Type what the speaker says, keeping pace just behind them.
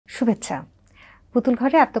শুভেচ্ছা। পুতুল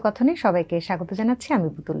ঘরে আত্মকথনে সবাইকে স্বাগত জানাচ্ছি। আমি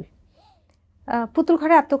পুতুল। পুতুল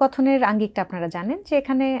ঘরে আত্মকথনের আঙ্গিকটা আপনারা জানেন যে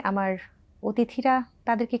এখানে আমার অতিথিরা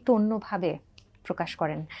তাদেরকে একটু অন্যভাবে প্রকাশ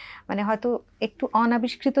করেন। মানে হয়তো একটু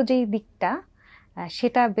অনাবিষ্কৃত যেই দিকটা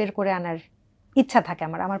সেটা বের করে আনার ইচ্ছা থাকে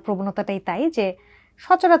আমার প্রবণতাটাই তাই যে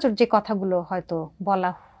সচরাচর যে কথাগুলো হয়তো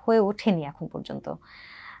বলা হয়ে ওঠেনি এখন পর্যন্ত।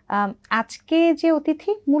 আজকে যে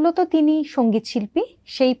অতিথি মূলত তিনি সঙ্গীত শিল্পী,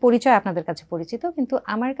 সেই পরিচয় আপনাদের কাছে পরিচিত, কিন্তু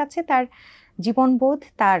আমার কাছে তার জীবনবোধ,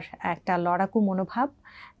 তার একটা লড়াকু মনোভাব,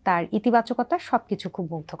 তার ইতিবাচকতা সবকিছু খুব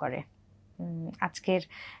মুগ্ধ করে। আজকের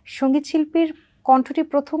সঙ্গীত শিল্পীর কণ্ঠটি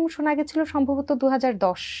প্রথম শোনা গেছিল সম্ভবত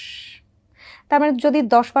 2010, তার মানে যদি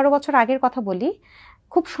 10-12 বছর আগের কথা বলি,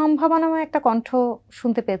 খুব সম্ভাবনাময় একটা কণ্ঠ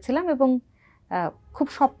শুনতে পেয়েছিলাম এবং খুব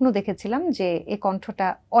স্বপ্ন দেখেছিলাম যে এই কণ্ঠটা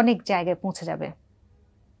অনেক জায়গায় পৌঁছে যাবে।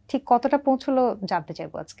 ঠিক কতটা পৌঁছলো জানতে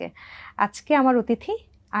চাইবো আজকে। আজকে আমার অতিথি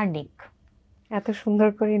আর্নিক। এত সুন্দর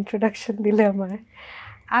করে ইন্ট্রোডাকশন দিলে আমার।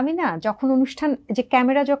 আমি না যখন অনুষ্ঠান যে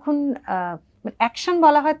ক্যামেরা যখন অ্যাকশন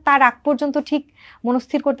বলা হয় তার আগ পর্যন্ত ঠিক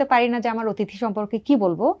মনস্থির করতে পারি না যে আমার অতিথি সম্পর্কে কি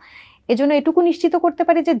বলবো। এজন্য এটুকু নিশ্চিত করতে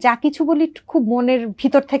পারি যে যা কিছু বলি খুব মনের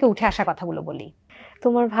ভিতর থেকে উঠে আসা কথাগুলো বলি।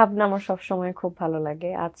 তোমার ভাবনা আমার সবসময় খুব ভালো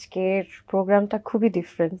লাগে। আজকের প্রোগ্রামটা খুবই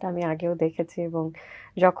ডিফারেন্ট, আমি আগেও দেখেছি এবং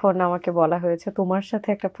যখন আমাকে বলা হয়েছে তোমার সাথে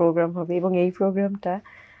একটা প্রোগ্রাম হবে এবং এই প্রোগ্রামটা,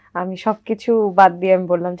 আমি সবকিছু বাদ দিয়ে আমি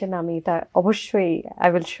বললাম যে না, আমি এটা অবশ্যই আই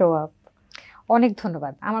উইল শো আপ। অনেক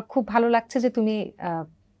ধন্যবাদ। আমার খুব ভালো লাগছে যে তুমি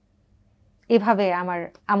এভাবে আমার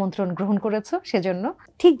আমন্ত্রণ গ্রহণ করেছো। সেজন্য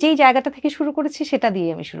ঠিক যেই জায়গাটা থেকে শুরু করেছি সেটা দিয়ে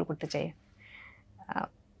আমি শুরু করতে চাই।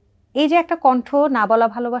 এই যে একটা কণ্ঠ, না বলা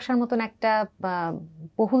ভালোবাসার মতন একটা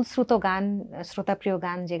বহুল শ্রুত গান, শ্রোতাপ্রিয়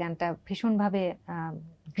গান, যে গানটা ভীষণভাবে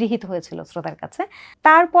গৃহীত হয়েছিল শ্রোতার কাছে,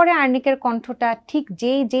 তারপরে আর্নিকের কণ্ঠটা ঠিক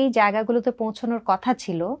যেই যেই জায়গাগুলোতে পৌঁছানোর কথা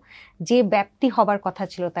ছিল, যে ব্যাপ্তি হবার কথা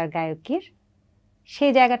ছিল তার গায়কের,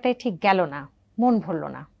 সেই জায়গাটায় ঠিক গেল না, মন ভরল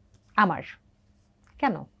না আমার।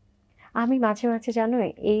 কেন? আমি মাঝে মাঝে জানো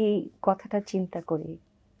এই কথাটা চিন্তা করি,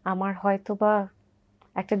 আমার হয়তো বা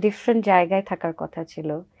একটা ডিফারেন্ট জায়গায় থাকার কথা ছিল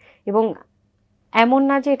এবং এমন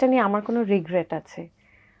না যে এটা নিয়ে আমার কোনো রিগ্রেট আছে।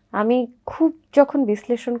 আমি খুব যখন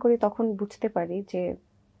বিশ্লেষণ করি তখন বুঝতে পারি যে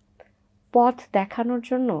পথ দেখানোর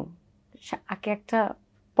জন্য আগে একটা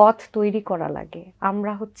পথ তৈরি করা লাগে।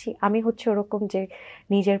 আমি হচ্ছে ওরকম যে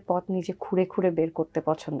নিজের পথ নিজে খুঁড়ে খুঁড়ে বের করতে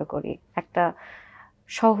পছন্দ করি। একটা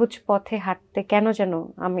সহজ পথে হাঁটতে কেন যেন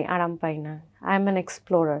আমি আরাম পাই না। আই এম অ্যান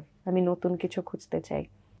এক্সপ্লোরার, আমি নতুন কিছু খুঁজতে চাই।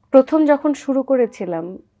 প্রথম যখন শুরু করেছিলাম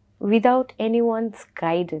উইদাউট এনিওয়ানস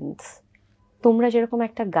গাইডেন্স, তোমরা যেরকম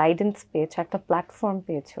একটা গাইডেন্স পেয়েছো, একটা প্ল্যাটফর্ম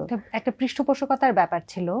পেয়েছো, একটা পৃষ্ঠপোষকতার ব্যাপার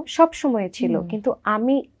ছিল, সব সময় ছিল, কিন্তু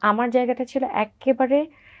আমার জায়গাটা ছিল একেবারে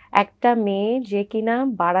একটা মেয়ে যে কিনা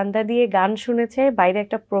বারান্দা দিয়ে গান শুনেছে, বাইরে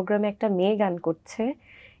একটা প্রোগ্রামে একটা মেয়ে গান করছে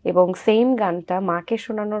এবং সেম গানটা মাকে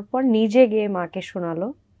শোনানোর পর নিজে গিয়ে মাকে শোনালো।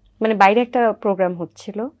 মানে বাইরে একটা প্রোগ্রাম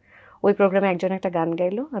হচ্ছিল, ওই প্রোগ্রামে একজন একটা গান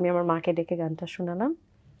গাইলো, আমি আমার মাকে ডেকে গানটা শোনালাম।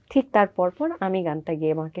 ঠিক তার পর আমি গানটা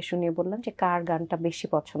গিয়ে মাকে শুনিয়ে বললাম যে কার গানটা বেশি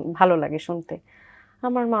ভালো লাগে শুনতে।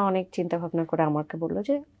 আমার মা অনেক চিন্তা ভাবনা করে আমাকে বললো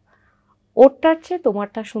যে ওরটার চেয়ে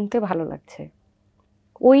তোমারটা শুনতে ভালো লাগছে।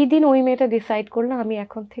 ওই দিন ওই মেয়েটা ডিসাইড করলো আমি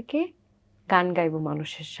এখন থেকে গান গাইবো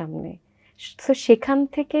মানুষের সামনে। তো সেখান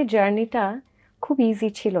থেকে জার্নিটা খুব ইজি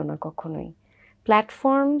ছিল না কখনোই।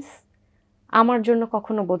 প্ল্যাটফর্মস আমার জন্য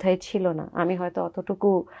কখনো বোধহয় ছিল না। আমি হয়তো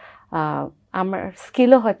অতটুকু আমার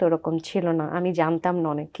স্কিলও হয়তো ওরকম ছিল না, আমি জানতাম না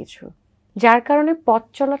অনেক কিছু, যার কারণে পথ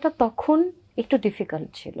চলাটা তখন একটু ডিফিকাল্ট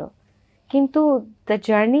ছিল। কিন্তু the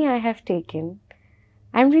journey I have taken,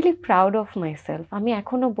 I am really proud of myself. আমি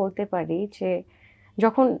এখনও বলতে পারি যে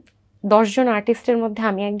যখন 10 জন আর্টিস্টের মধ্যে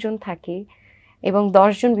আমি একজন থাকি এবং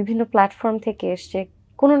 10 জন বিভিন্ন প্ল্যাটফর্ম থেকে এসছে,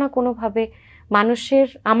 কোনো না কোনোভাবে মানুষের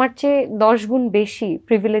আমার চেয়ে 10 গুণ বেশি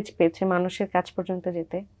প্রিভিলেজ পেয়েছে মানুষের কাছ পর্যন্ত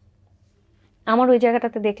যেতে, আমার ওই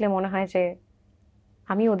জায়গাটাতে দেখলে মনে হয় যে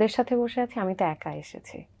আমি ওদের সাথে বসে আছি, আমি তো একা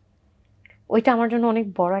এসেছি। ওইটা আমার জন্য অনেক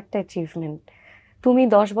বড় একটা অ্যাচিভমেন্ট। তুমি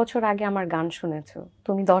 10 বছর আগে আমার গান শুনেছো,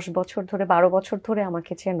 তুমি 10 বছর ধরে 12 বছর ধরে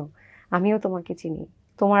আমাকে চেনো, আমিও তোমাকে চিনি।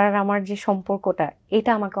 তোমার আর আমার যে সম্পর্কটা,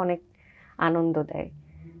 এটা আমাকে অনেক আনন্দ দেয়।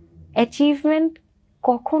 অ্যাচিভমেন্ট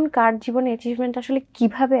কখন কার জীবনে অ্যাচিভমেন্ট আসলে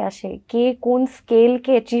কিভাবে আসে, কে কোন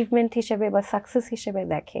স্কেলকে অ্যাচিভমেন্ট হিসেবে বা সাকসেস হিসেবে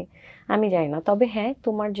দেখে আমি জানি না। তবে হ্যাঁ,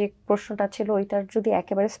 তোমার যে প্রশ্নটা ছিল ওইটার যদি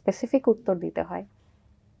একেবারে স্পেসিফিক উত্তর দিতে হয়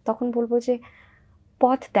তখন বলবো যে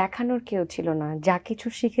পথ দেখানোর কেউ ছিল না। যা কিছু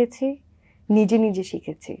শিখেছি নিজে নিজে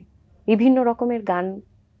শিখেছি। বিভিন্ন রকমের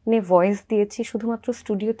গানে ভয়েস দিয়েছি শুধুমাত্র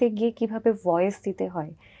স্টুডিওতে গিয়ে কিভাবে ভয়েস দিতে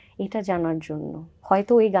হয় এটা জানার জন্য।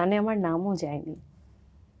 হয়তো ওই গানে আমার নামও যায়নি।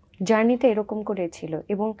 জার্নিটা এরকম করে ছিল।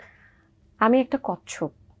 এবং আমি একটা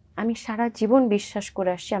কচ্ছপ, আমি সারা জীবন বিশ্বাস করে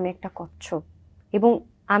আসছি আমি একটা কচ্ছপ, এবং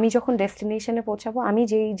আমি যখন ডেস্টিনেশনে পৌঁছাবো, আমি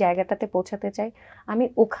যেই জায়গাটাতে পৌঁছাতে চাই আমি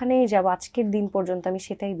ওখানেই যাব, আজকের দিন পর্যন্ত আমি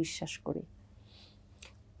সেটাই বিশ্বাস করি।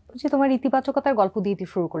 যে তোমার ইতিবাচকতার গল্প দিয়ে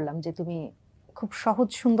শুরু করলাম যে তুমি খুব সহজ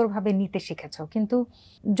সুন্দরভাবে নিতে শিখেছো, কিন্তু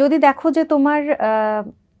যদি দেখো যে তোমার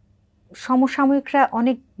সমসাময়িকরা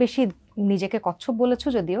অনেক বেশি, নিজেকে কচ্ছপ বলেছো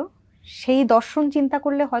যদিও, সেই দর্শন চিন্তা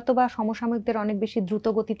করলে হয়তো বা সমসাময়িকদের অনেক বেশি দ্রুত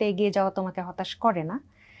গতিতে এগিয়ে যাওয়া তোমাকে হতাশ করে না,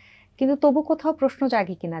 কিন্তু তবু কোথাও প্রশ্ন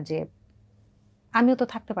জাগে কিনা যে আমিও তো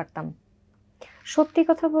থাকতে পারতাম? সত্যি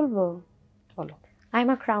কথা বলবো, বলো। I am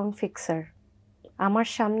a crown fixer. আমার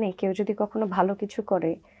সামনে কেউ যদি কখনো ভালো কিছু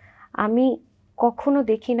করে, আমি কখনো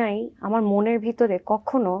দেখি নাই আমার মনের ভিতরে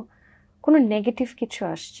কখনো কোনো নেগেটিভ কিছু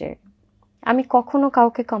আসছে। আমি কখনো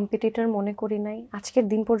কাউকে কম্পিটিটর মনে করি নাই, আজকের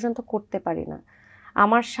দিন পর্যন্ত করতে পারি না।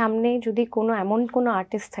 আমার সামনে যদি কোনো এমন কোনো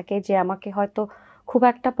আর্টিস্ট থাকে যে আমাকে হয়তো খুব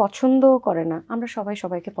একটা পছন্দও করে না, আমরা সবাই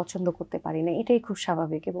সবাইকে পছন্দ করতে পারি না, এটাই খুব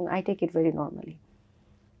স্বাভাবিক এবং I take it very normally.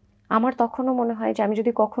 আমার তখনও মনে হয় যে আমি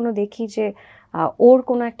যদি কখনো দেখি যে ওর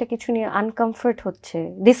কোনো একটা কিছু নিয়ে আনকমফর্ট হচ্ছে,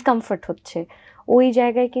 ডিসকমফর্ট হচ্ছে, ওই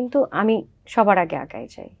জায়গায় কিন্তু আমি সবার আগে আগায়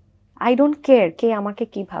যাই। আই ডোন্ট কেয়ার কে আমাকে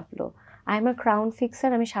কি ভাবলো। I am a crown fixer,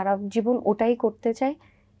 আমি সারা জীবন ওটাই করতে চাই।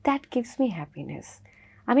 That gives me happiness.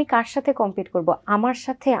 আমি কার সাথে কম্পিট করব? আমার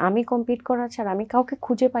সাথে আমি কম্পিট করা ছাড়া আমি কাউকে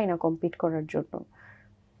খুঁজে পাই না কম্পিট করার জন্য।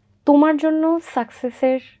 তোমার জন্য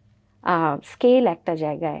সাকসেসের স্কেল একটা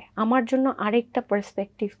জায়গায়, আমার জন্য আরেকটা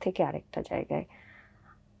পার্সপেক্টিভ থেকে আরেকটা জায়গায়।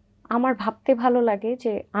 আমার ভাবতে ভালো লাগে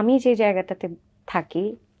যে আমি যে জায়গাটাতে থাকি,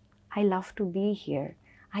 I love to B here,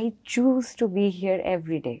 I choose to B here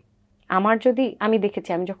everyday. আমার যদি, আমি দেখেছি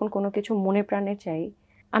আমি যখন কোনো কিছু মনে প্রাণে চাই,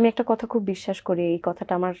 আমি একটা কথা খুব বিশ্বাস করি, এই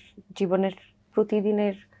কথাটা আমার জীবনের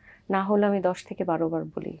প্রতিদিনের না হলে আমি 10 থেকে 12 বার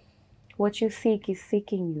বলি, what you sick is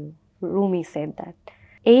seeking you, Rumi said that.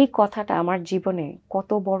 এই কথাটা আমার জীবনে কত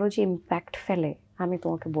বড় যে ইম্প্যাক্ট ফেলে আমি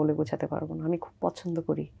তোমাকে বলে বোঝাতে পারবো না। আমি খুব পছন্দ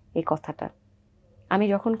করি এই কথাটা। আমি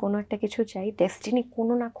যখন কোনো একটা কিছু চাই, ডেস্টিনি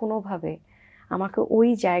কোনো না কোনোভাবে আমাকে ওই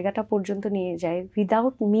জায়গাটা পর্যন্ত নিয়ে যায়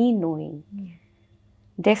উইদাউট মি নোয়িং।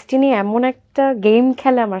 ডেস্টিনি এমন একটা গেম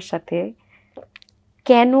খেলে আমার সাথে,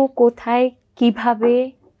 কেন, কোথায়, কিভাবে,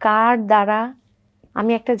 কার দ্বারা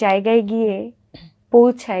আমি একটা জায়গায় গিয়ে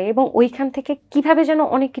পৌঁছাই এবং ওইখান থেকে কিভাবে যেন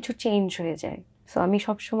অনেক কিছু চেঞ্জ হয়ে যায়। সো আমি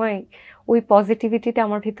সবসময় ওই পজিটিভিটিটা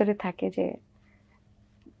আমার ভিতরে থাকে, যে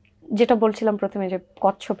যেটা বলছিলাম প্রথমে যে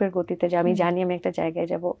কচ্ছপের গতিতে, যে আমি জানি আমি একটা জায়গায়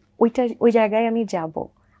যাব, ওই জায়গায় আমি যাব।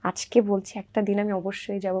 আজকে বলছি একটা দিন আমি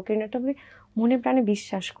অবশ্যই যাব, কারণ এটা আমি মনে প্রাণে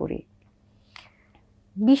বিশ্বাস করি।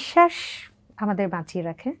 বিশ্বাস আমাদের বাঁচিয়ে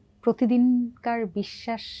রাখে। প্রতিদিনকার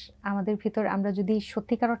বিশ্বাস আমাদের ভিতর, আমরা যদি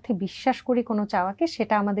সত্যিকার অর্থে বিশ্বাস করি কোনো চাওয়াকে,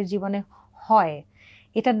 সেটা আমাদের জীবনে হয়,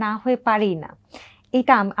 এটা না হয়ে পারেই না,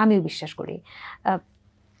 এটা আমিও বিশ্বাস করি।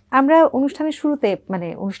 আমরা অনুষ্ঠানের শুরুতে, মানে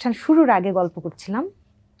অনুষ্ঠান শুরুর আগে গল্প করছিলাম,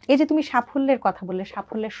 এই যে তুমি সাফল্যের কথা বললে,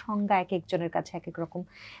 সাফল্যের সংজ্ঞা এক একজনের কাছে এক এক রকম,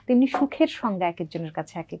 তেমনি সুখের সংজ্ঞা এক একজনের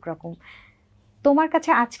কাছে এক এক রকম। তোমার কাছে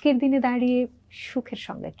আজকের দিনে দাঁড়িয়ে সুখের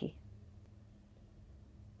সংজ্ঞা কি?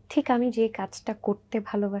 ঠিক আমি যে কাজটা করতে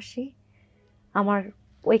ভালোবাসি, আমার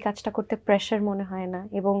ওই কাজটা করতে প্রেশার মনে হয় না,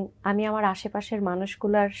 এবং আমি আমার আশেপাশের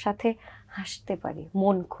মানুষগুলোর সাথে হাসতে পারি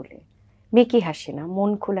মন খুলে। মেকি হাসি না,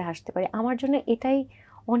 মন খুলে হাসতে পারি। আমার জন্য এটাই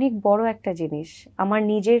অনেক বড় একটা জিনিস। আমার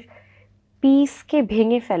নিজের পিসকে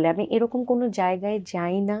ভেঙে ফেলে। আমি এরকম কোনো জায়গায়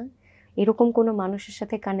যাই না, এরকম কোনো মানুষের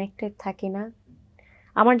সাথে কানেক্টেড থাকি না।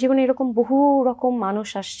 আমার জীবনে এরকম বহু রকম মানুষ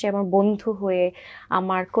আসছে, আমার বন্ধু হয়ে,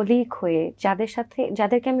 আমার কলিগ হয়ে,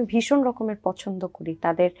 যাদেরকে আমি ভীষণ রকমের পছন্দ করি।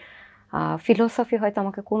 তাদের ফিলোসফি হয়তো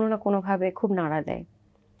আমাকে কোনো না কোনোভাবে খুব নাড়া দেয়,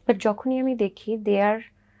 বাট যখনই আমি দেখি দে আর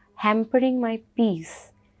হ্যাম্পারিং মাই পিস,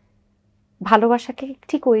 ভালোবাসাকে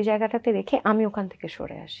ঠিক ওই জায়গাটাতে রেখে আমি ওখান থেকে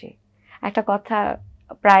সরে আসি। একটা কথা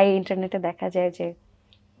প্রায় ইন্টারনেটে দেখা যায় যে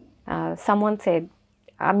সামওয়ান সেড,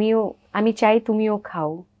 আমি চাই তুমিও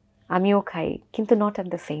খাও, আমিও খাই, কিন্তু not at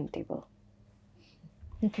the same table.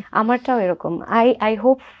 আমারটাও এরকম, I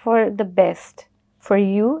hope for the best for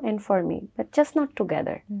you and for me, but just not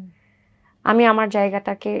together. আমি আমার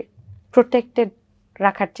জায়গাটাকে প্রোটেক্টেড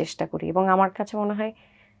রাখার চেষ্টা করি, এবং আমার কাছে মনে হয়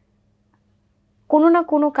কোনো না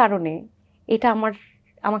কোনো কারণে এটা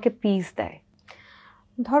আমাকে পিস দেয়।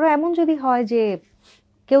 ধরো এমন যদি হয় যে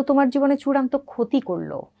কেউ তোমার জীবনে চূড়ান্ত ক্ষতি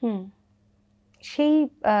করলো, সেই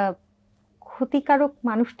ক্ষতিকারক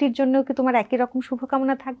মানুষটির জন্য কি তোমার একই রকম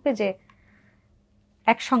শুভকামনা থাকবে, যে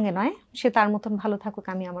একসঙ্গে নয়, সে তার মতন ভালো থাকুক,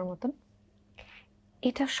 আমি আমার মতন?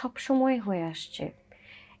 এটা সব সময় হয়ে আসছে।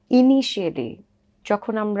 ইনিশিয়ালি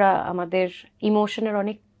যখন আমরা আমাদের ইমোশনের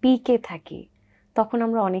অনেক পিকে থাকি, তখন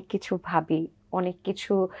আমরা অনেক কিছু ভাবি, অনেক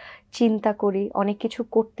কিছু চিন্তা করি, অনেক কিছু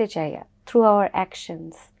করতে চাই থ্রু আওয়ার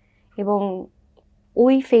অ্যাকশনস, এবং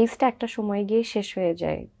ওই ফেজটা একটা সময় গিয়ে শেষ হয়ে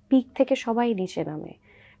যায়। পিক থেকে সবাই নিচে নামে,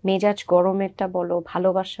 মেজাজ গরমেরটা বলো,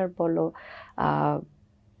 ভালোবাসার বলো,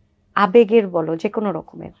 আবেগের বলো, যে কোনো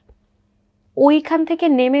রকমের, ওইখান থেকে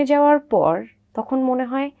নেমে যাওয়ার পর তখন মনে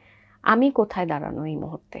হয় আমি কোথায় দাঁড়ানো এই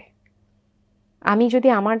মুহূর্তে। আমি যদি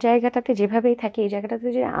আমার জায়গাটাতে যেভাবেই থাকি, এই জায়গাটাতে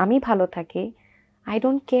যদি আমি ভালো থাকি, আই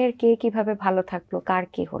ডোন্ট কেয়ার কে কিভাবে ভালো থাকলো, কার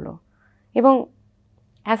কি হলো। এবং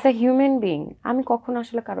অ্যাজ এ হিউম্যান বিইং আমি কখনো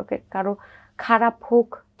আসলে কারো খারাপ হোক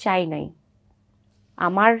চাই নাই।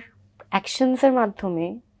 আমার অ্যাকশনসের মাধ্যমে,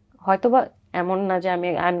 হয়তোবা এমন না যে I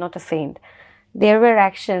am not a Saint, there were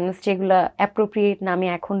actions যেগুলো অ্যাপ্রোপ্রিয়েট না আমি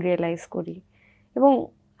এখন রিয়েলাইজ করি, এবং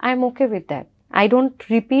I am okay with that. I don't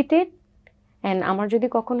repeat it. And আমার যদি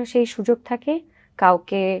কখনো সেই সুযোগ থাকে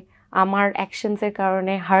কাউকে আমার অ্যাকশনসের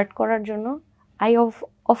কারণে হার্ট করার জন্য, I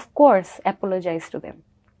of course apologize to them.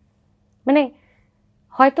 মানে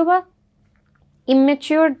হয়তোবা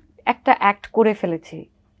ইম্যাচিওর একটা অ্যাক্ট করে ফেলেছি,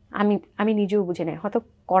 আমি নিজেও বুঝি নাই, হয়তো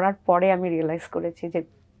করার পরে আমি রিয়েলাইজ করেছি যে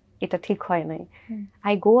এটা ঠিক হয় নাই।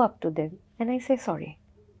 I go up to them and I say sorry.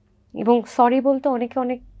 এবং সরি বলতে অনেকে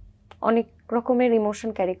অনেক অনেক রকমের ইমোশন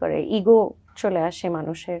ক্যারি করে, ইগো চলে আসে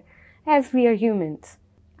মানুষের, অ্যাজ উই আর হিউম্যানস।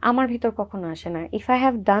 আমার ভিতর কখনো আসে না। If I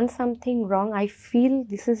have done something wrong, I feel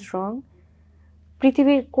this is wrong,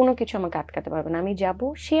 পৃথিবীর কোনো কিছু আমাকে আটকাতে পারবে না। আমি যাব,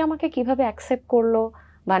 সে আমাকে কিভাবে অ্যাকসেপ্ট করলো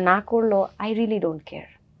বা না করলো, আই রিয়েলি ডোন্ট কেয়ার।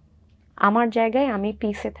 আমার জায়গায় আমি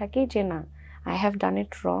পিসে থাকি যে না, I have done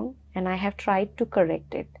it wrong and I have tried to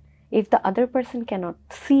correct it. If the other person cannot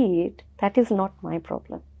C it, that is not my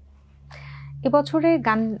problem. এবছরে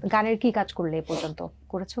গানের কি কাজ করলে এ পর্যন্ত?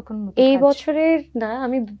 করেছো কোন নতুন এই কাজ? বছরের না,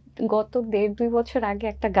 আমি গত 1.5-2 বছর আগে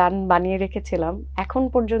একটা গান বানিয়ে রেখেছিলাম, এখন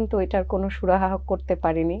পর্যন্ত এটার কোনো সুরাহা করতে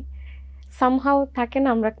পারিনি। সামহাও থাকে না,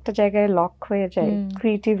 আমরা একটা জায়গায় লক হয়ে যাই,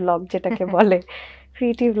 ক্রিয়েটিভ লক যেটাকে বলে,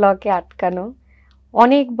 ক্রিয়েটিভ লকে আটকানো।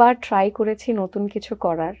 অনেকবার ট্রাই করেছি নতুন কিছু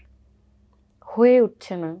করার, হয়ে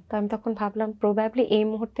উঠছে না। তো আমি তখন ভাবলাম প্রবাবলি এই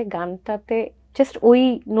মুহূর্তে গানটাতে জাস্ট ওই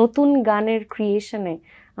নতুন গানের ক্রিয়েশনে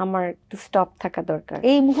আমার একটু স্টপ থাকা দরকার।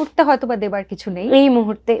 এই মুহূর্তে হয়তো বা দেবার কিছু নেই, এই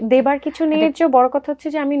মুহূর্তে দেবার কিছু নেই। এর চেয়ে বড় কথা হচ্ছে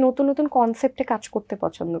যে আমি নতুন নতুন কনসেপ্টে কাজ করতে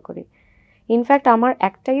পছন্দ করি। ইনফ্যাক্ট আমার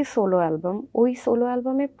একটাই সোলো অ্যালবাম, ওই সোলো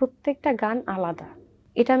অ্যালবামে প্রত্যেকটা গান আলাদা।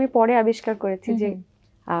 এটা আমি পরে আবিষ্কার করেছি যে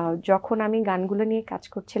যখন আমি গানগুলো নিয়ে কাজ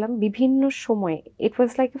করছিলাম বিভিন্ন সময়ে, ইট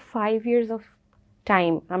was like 5 years of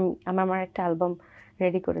time আমি আমার একটা অ্যালবাম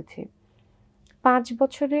রেডি করেছি। 5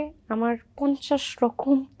 বছরে আমার 50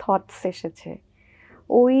 রকম থটস এসেছে।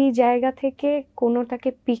 ওই জায়গা থেকে কোনোটাকে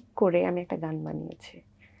পিক করে আমি একটা গান বানিয়েছি।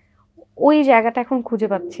 ওই জায়গাটা এখন খুঁজে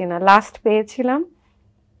পাচ্ছি না। লাস্ট পেয়েছিলাম,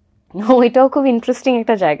 ওইটাও খুব ইন্টারেস্টিং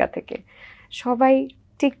একটা জায়গা থেকে। সবাই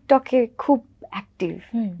টিকটকে খুব অ্যাক্টিভ,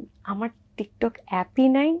 আমার টিকটক অ্যাপই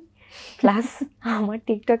নাই, প্লাস আমার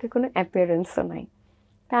টিকটকে কোনো অ্যাপিয়ারেন্সও নাই।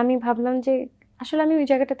 তা আমি ভাবলাম যে আসলে আমি ওই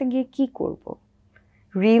জায়গাটাতে গিয়ে কি করব।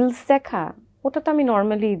 রিলস দেখা, ওটা তো আমি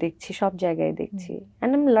নর্মালি দেখছি, সব জায়গায় দেখছি,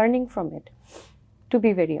 and I am learning from it, two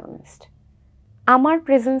be very honest. আমার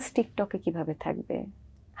প্রেজেন্স টিকটকে কিভাবে থাকবে?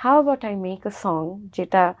 How about I make a song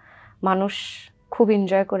যেটা মানুষ খুব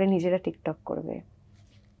এনজয় করে নিজেরা টিকটক করবে,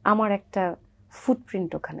 আমার একটা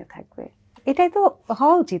ফুটপ্রিন্ট ওখানে থাকবে। এটাই তো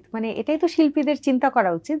হওয়া উচিত। মানে এটাই তো শিল্পীদের চিন্তা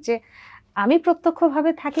করা উচিত যে আমি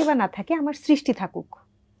প্রত্যক্ষভাবে থাকি বা না থাকি, আমার সৃষ্টি থাকুক।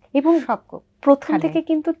 এবং প্রথম থেকে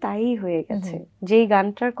কিন্তু তাই হয়ে গেছে। যেই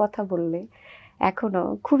গানটার কথা বললে, এখনো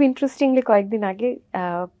খুব ইন্টারেস্টিংলি কয়েকদিন আগে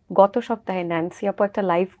গত সপ্তাহে ন্যান্সি আপু একটা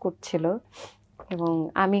লাইভ করছিল, এবং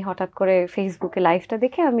আমি হঠাৎ করে ফেসবুকে লাইভটা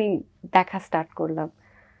দেখে আমি দেখা স্টার্ট করলাম।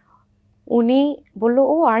 উনি বললো,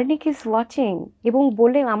 ও আর্নিক ইজ ওয়াচিং, এবং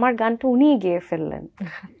বলে আমার গানটা উনিই গেয়ে ফেললেন।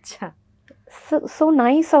 আচ্ছা, সো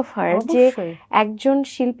নাইস অফ হার যে একজন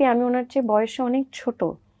শিল্পী, আমি ওনার চেয়ে বয়সে অনেক ছোট,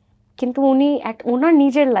 কিন্তু উনি ওনার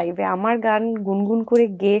নিজের লাইভে আমার গান গুনগুন করে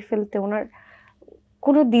গেয়ে ফেলতে ওনার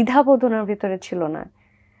কোনো দ্বিধাবোধ ওনার ভিতরে ছিল না।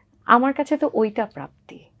 আমার কাছে তো ওইটা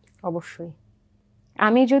প্রাপ্তি। অবশ্যই।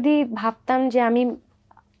 আমি যদি ভাবতাম যে আমি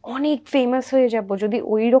অনেক ফেমাস হয়ে যাব, যদি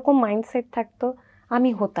ওই রকম মাইন্ডসেট থাকতো, আমি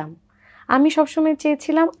হতাম। আমি সবসময়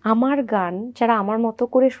চেয়েছিলাম আমার গান যারা আমার মতো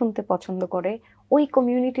করে শুনতে পছন্দ করে, ওই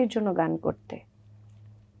কমিউনিটির জন্য গান করতে।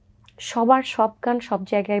 সবার সব গান সব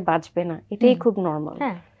জায়গায় বাজবে না, এটাই খুব নর্মাল।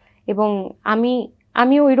 এবং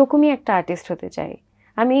আমি ওই রকমই একটা আর্টিস্ট হতে চাই।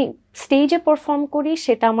 আমি স্টেজে পারফর্ম করি,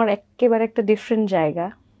 সেটা আমার একেবারে একটা ডিফারেন্ট জায়গা,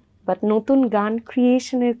 বাট নতুন গান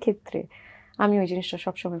ক্রিয়েশনের ক্ষেত্রে আমি ওই জিনিসটা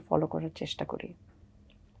সবসময় ফলো করার চেষ্টা করি।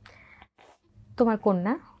 তোমার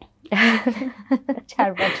কন্যা 4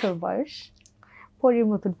 বছর বয়স, পরীর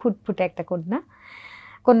মতন ফুটফুটে একটা কন্যা।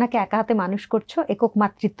 কন্যাকে একা হাতে মানুষ করছো, একক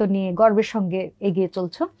মাতৃত্ব নিয়ে গর্বের সঙ্গে এগিয়ে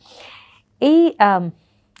চলছো। এই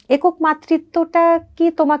একক মাতৃত্বটা কি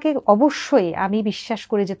তোমাকে, অবশ্যই আমি বিশ্বাস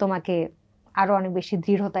করি যে তোমাকে আরো অনেক বেশি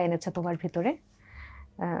দৃঢ়তা এনেছে তোমার ভিতরে।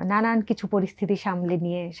 নানান কিছু পরিস্থিতি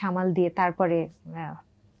সামাল দিয়ে তারপরে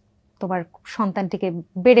তোমার সন্তানটিকে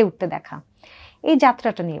বেড়ে উঠতে দেখা, এই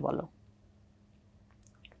যাত্রাটা নিয়ে বলো।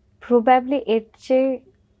 প্রবাবলি এর চেয়ে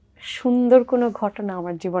সুন্দর কোনো ঘটনা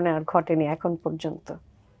আমার জীবনে আর ঘটেনি এখন পর্যন্ত।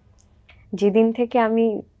 যেদিন থেকে আমি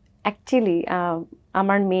অ্যাকচুয়ালি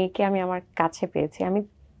আমার মেয়েকে আমি আমার কাছে পেয়েছি, আমি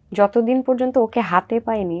যতদিন পর্যন্ত ওকে হাতে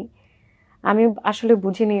পাইনি আমি আসলে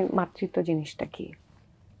বুঝিনি মাতৃত্ব জিনিসটা কি।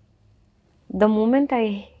 দ্য মোমেন্ট আই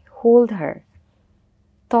হোল্ড হার,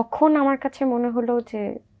 তখন আমার কাছে মনে হলো যে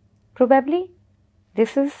probably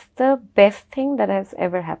this is the best thing that has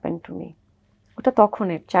ever happen to me. ওটা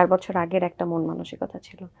তখনের 4 বছর আগের একটা মন মানসিকতা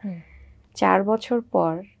ছিল। 4 বছর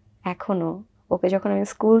পর এখনো ওকে যখন আমি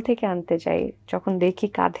স্কুল থেকে আনতে যাই, যখন দেখি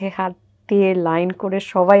কাঁধে হাত দিয়ে লাইন করে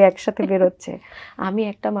সবাই একসাথে বেরোচ্ছে, আমি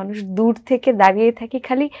একটা মানুষ দূর থেকে দাঁড়িয়ে থাকি,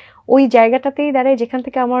 খালি ওই জায়গাটাতেই দাঁড়াই যেখান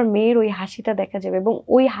থেকে আমার মেয়ের ওই হাসিটা দেখা যাবে, এবং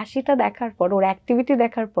ওই হাসিটা দেখার পর, ওর অ্যাক্টিভিটি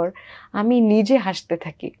দেখার পর আমি নিজে হাসতে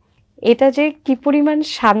থাকি। এটা যে কি পরিমাণ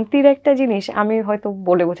শান্তির একটা জিনিস আমি হয়তো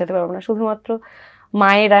বলে বোঝাতে পারবো না। শুধুমাত্র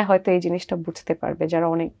মায়েরা হয়তো এই জিনিসটা বুঝতে পারবে যারা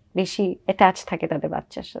অনেক বেশি অ্যাটাচ থাকে তাদের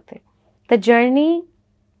বাচ্চার সাথে। দ্য জার্নি,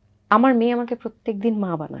 আমার মেয়ে আমাকে প্রত্যেকদিন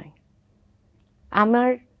মা বানায়। আমার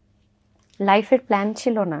লাইফের প্ল্যান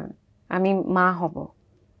ছিল না আমি মা হব,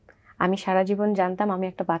 আমি সারা জীবন জানতাম আমি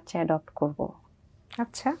একটা বাচ্চা অ্যাডপ্ট করব।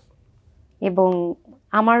 আচ্ছা। এবং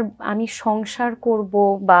আমি সংসার করব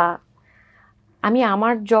বা আমি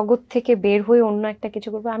আমার জগৎ থেকে বের হয়ে অন্য একটা কিছু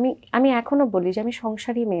করবো, আমি এখনো বলি যে আমি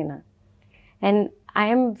সংসারী মেয়ে না। And I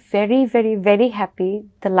am very very very happy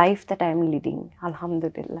the life that I am leading,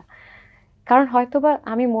 আলহামদুলিল্লাহ। কারণ হয়তোবা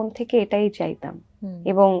আমি মন থেকে এটাই চাইতাম,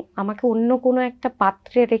 এবং আমাকে অন্য কোনো একটা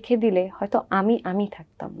পাত্রে রেখে দিলে হয়তো আমি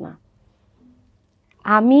থাকতাম না।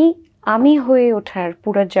 আমি হয়ে ওঠার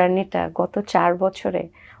পুরো জার্নিটা গত 4 বছরে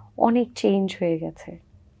অনেক চেঞ্জ হয়ে গেছে।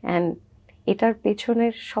 অ্যান্ড এটার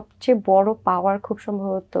পেছনের সবচেয়ে বড় পাওয়ার খুব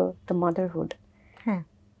সম্ভবত দ্য মাদারহুড। হ্যাঁ,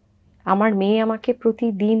 আমার মেয়ে আমাকে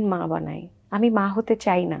প্রতিদিন মা বানায়। আমি মা হতে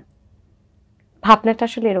চাই না, ভাবনাটা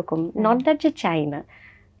আসলে এরকম, নট দ্যাট যে চাই না,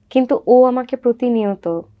 কিন্তু ও আমাকে প্রতিনিয়ত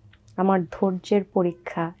আমার ধৈর্যের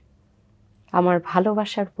পরীক্ষা, আমার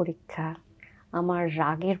ভালোবাসার পরীক্ষা, আমার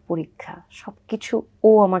রাগের পরীক্ষা, সবকিছু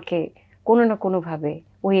ও আমাকে কোনো না কোনোভাবে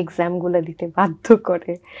ওই এক্সামগুলো দিতে বাধ্য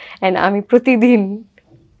করে। অ্যান্ড আমি প্রতিদিন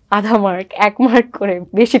আধা মার্ক 1 মার্ক করে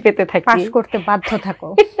বেশি পেতে থাকি, পাস করতে বাধ্য থাকো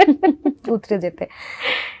উতরে যেতে।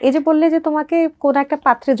 এই যে বললে যে তোমাকে কোন একটা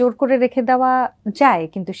পাত্রে জোর করে রেখে দেওয়া যায়,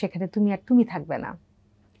 কিন্তু সেখানে তুমি থাকবে না,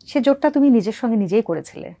 সে জোরটা তুমি নিজের সঙ্গে নিজেই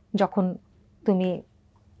করেছিলে যখন তুমি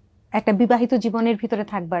একটা বিবাহিত জীবনের ভিতরে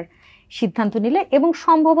থাকবার সিদ্ধান্ত নিলে, এবং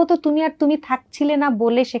সম্ভবত তুমি থাকছিলে না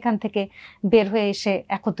বলে সেখান থেকে বের হয়ে এসে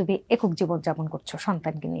এখন তুমি একক জীবন যাপন করছো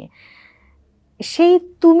সন্তানকে নিয়ে। সেই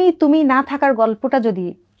তুমি না থাকার গল্পটা যদি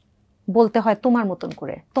বলতে হয় তোমার মতন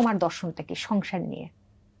করে, তোমার দর্শনটা কি সংসার নিয়ে?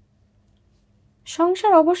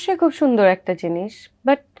 সংসার অবশ্যই খুব সুন্দর একটা জিনিস,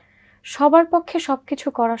 বাট সবার পক্ষে সবকিছু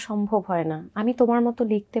করা সম্ভব হয় না। আমি তোমার মতো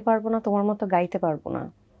লিখতে পারবো না, তোমার মতো গাইতে পারবো না,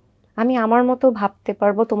 আমি আমার মতো ভাবতে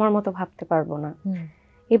পারবো, তোমার মতো ভাবতে পারবো না।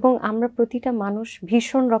 এবং আমরা প্রতিটা মানুষ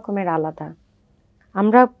ভীষণ রকমের আলাদা।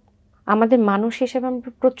 আমাদের মানুষ হিসেবে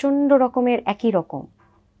আমরা প্রচন্ড রকমের একই রকম,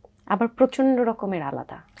 আবার প্রচন্ড রকমের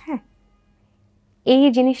আলাদা। হ্যাঁ, এই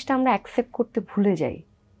জিনিসটা আমরা অ্যাকসেপ্ট করতে ভুলে যাই।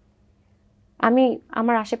 আমি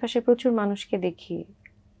আমার আশেপাশে প্রচুর মানুষকে দেখি,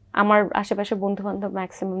 আমার আশেপাশে বন্ধু বান্ধব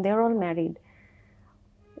ম্যাক্সিমাম দে আর অল ম্যারিড।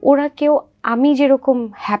 ওরা কেউ আমি যেরকম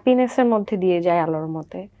হ্যাপিনেসের মধ্যে দিয়ে যায় আলোর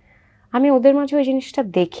মতে, আমি ওদের মাঝে ওই জিনিসটা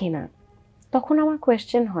দেখি না। তখন আমার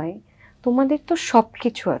কোয়েশ্চেন হয়, তোমাদের তো সব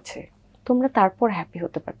কিছু আছে, তোমরা তারপর হ্যাপি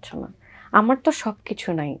হতে পারছো না। আমার তো সব কিছু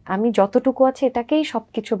নাই, আমি যতটুকু আছে এটাকেই সব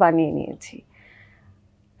কিছু বানিয়ে নিয়েছি।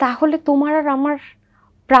 তাহলে তোমার আর আমার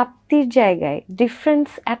প্রাপ্তির জায়গায় ডিফারেন্স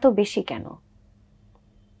এত বেশি কেন?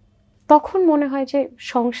 তখন মনে হয় যে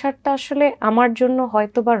সংসারটা আসলে আমার জন্য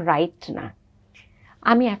হয়তো বা রাইট না।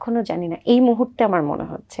 আমি এখনো জানি না, এই মুহূর্তে আমার মনে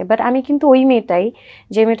হচ্ছে। বাট আমি কিন্তু ওই মেয়েটাই,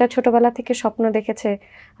 যে মেয়েটা ছোটবেলা থেকে স্বপ্ন দেখেছে,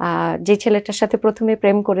 যে ছেলেটার সাথে প্রথমে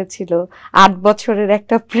প্রেম করেছিল, 8 বছরের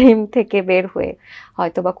একটা প্রেম থেকে বের হয়ে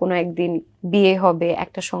হয়তো বা কোনো একদিন বিয়ে হবে,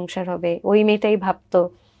 একটা সংসার হবে। ওই মেয়েটাই ভাবতো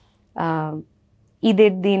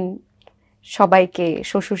ঈদের দিন সবাইকে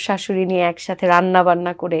শ্বশুর শাশুড়ি নিয়ে একসাথে রান্না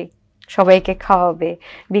বান্না করে সবাইকে খাওয়াবে,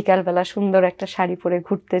 বিকালবেলা সুন্দর একটা শাড়ি পরে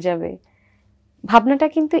ঘুরতে যাবে। ভাবনাটা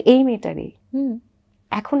কিন্তু এই মেয়েটারই।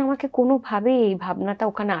 এখন আমাকে কোনোভাবেই এই ভাবনাটা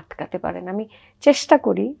ওখানে আটকাতে পারে না। আমি চেষ্টা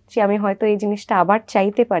করি যে আমি হয়তো এই জিনিসটা আবার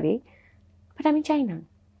চাইতে পারি, বাট আমি চাই না।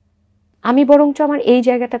 আমি বরঞ্চ আমার এই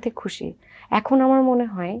জায়গাটাতে খুশি। এখন আমার মনে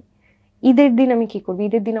হয় ঈদের দিন আমি কি করব,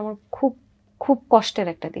 ঈদের দিন আমার খুব খুব কষ্টের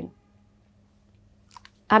একটা দিন।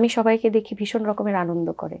 আমি সবাইকে দেখি ভীষণ রকমের আনন্দ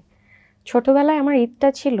করে, ছোটবেলায় আমার ঈদটা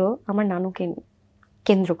ছিল আমার নানুকে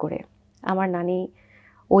কেন্দ্র করে। আমার নানি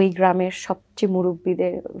ওই গ্রামের সবচেয়ে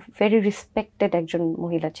মুরব্বীদের ভেরি রেসপেক্টেড একজন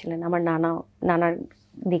মহিলা ছিলেন। আমার নানার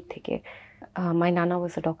দিক থেকে মাই নানা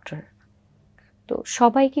ওয়াজ আ ডক্টর। তো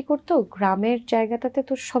সবাই কি করতো, গ্রামের জায়গাটাতে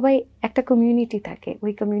তো সবাই একটা কমিউনিটি থাকে,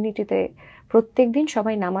 ওই কমিউনিটিতে প্রত্যেক দিন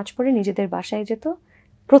সবাই নামাজ পড়ে নিজেদের বাসায় যেত।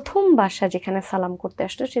 প্রথম বাসা যেখানে সালাম করতে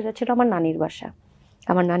আসতো সেটা ছিল আমার নানির বাসা।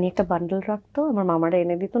 আমার নানি একটা বান্ডেল রাখতো, আমার মামারা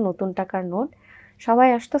এনে দিত নতুন টাকার নোট, সবাই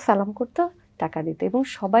আসতো সালাম করতো, টাকা দিত, এবং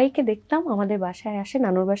সবাইকে দেখতাম আমাদের বাসায় আসে,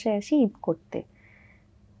 নানুর বাসায় আসি ঈদ করতে।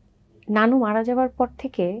 নানু মারা যাওয়ার পর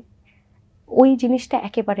থেকে ওই জিনিসটা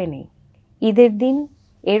একেবারে নেই। ঈদের দিন,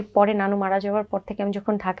 এরপরে নানু মারা যাওয়ার পর থেকে আমি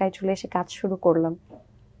যখন ঢাকায় চলে এসে কাজ শুরু করলাম,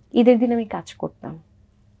 ঈদের দিন আমি কাজ করতাম।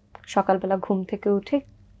 সকালবেলা ঘুম থেকে উঠে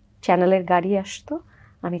চ্যানেলের গাড়ি আসতো,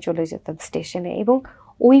 আমি চলে যেতাম স্টেশনে, এবং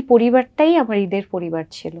ওই পরিবারটাই আমার ঈদের পরিবার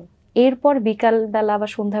ছিল। এরপর বিকালবেলা বা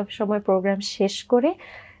সন্ধ্যার সময় প্রোগ্রাম শেষ করে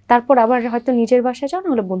তারপর আবার হয়তো নিজের বাসায় যাও,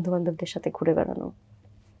 নাহলে বন্ধু বান্ধবদের সাথে ঘুরে বেড়ানো।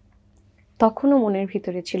 তখনও মনের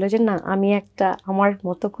ভিতরে ছিল যে না, আমি একটা আমার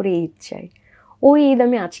মতো করে ঈদ চাই। ওই ঈদ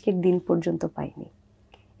আমি আজকের দিন পর্যন্ত পাইনি,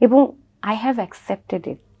 এবং আই হ্যাভ অ্যাকসেপ্টেড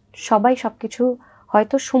ইট। সবাই সবকিছু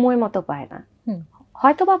হয়তো সময় মতো পায় না,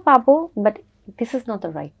 হয়তো বা পাবো, but this is not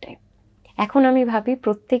the right time. এখন আমি ভাবি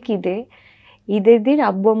প্রত্যেক ঈদের দিন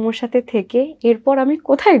আব্বু আম্মুর সাথে থেকে এরপর আমি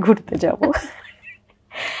কোথায় ঘুরতে যাব,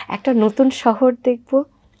 একটা নতুন শহর দেখব,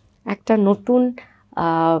 একটা নতুন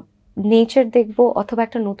নেচার দেখব, অথবা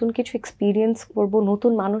একটা নতুন কিছু এক্সপিরিয়েন্স করব,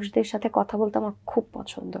 নতুন মানুষদের সাথে কথা বলতে আমার খুব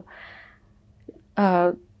পছন্দ।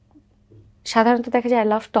 সাধারণত দেখা যায় I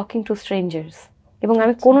love talking to strangers, এবং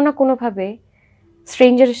আমি কোনো না কোনোভাবে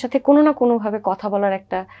স্ট্রেঞ্জারের সাথে কোনো না কোনোভাবে কথা বলার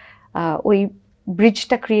একটা ওই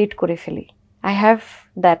ব্রিজটা ক্রিয়েট করে ফেলি। আই হ্যাভ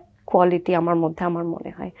দ্যাট কোয়ালিটি আমার মধ্যে, আমার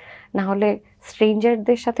মনে হয়। না হলে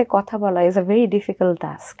স্ট্রেঞ্জারদের সাথে কথা বলা is a very difficult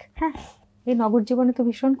task. হ্যাঁ, এই নগর জীবনে তো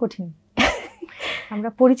ভীষণ কঠিন। আমরা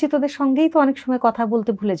পরিচিতদের সঙ্গেই তো অনেক সময় কথা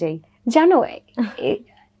বলতে ভুলে যাই। জানো,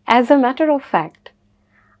 as a matter of fact,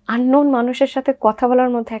 unknown মানুষের সাথে কথা বলার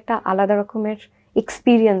মধ্যে একটা আলাদা রকমের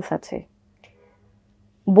এক্সপিরিয়েন্স আছে।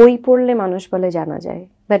 বই পড়লে মানুষ বলে জানা যায়,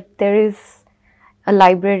 but there is a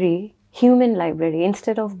library, human library.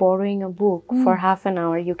 Instead of borrowing a book for half an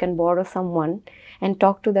hour, you can borrow someone and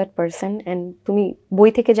talk to that person, and তুমি বই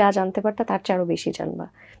থেকে যা জানতে পারতা তার চেয়ে আরো বেশি জানবা,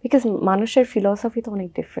 বিকজ মানুষের ফিলসফি তো অনেক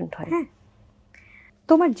ডিফারেন্ট হয়।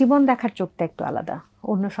 তোমার জীবন দেখার চোখটা একটু আলাদা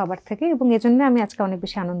অন্য সবার থেকে, এবং এজন্য আমি আজকে অনেক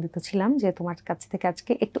বেশি আনন্দিত ছিলাম যে তোমার কাছ থেকে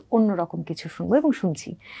আজকে একটু অন্যরকম কিছু শুনবো, এবং শুনছি।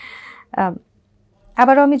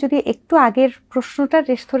 আবারও আমি যদি একটু আগের প্রশ্নটা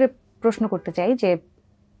রেশ ধরে প্রশ্ন করতে চাই, যে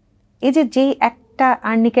এই যে একটা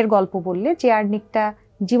আর্নিকের গল্প বললে, যে আর্নিকটা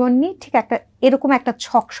জীবন নিয়ে ঠিক একটা এরকম একটা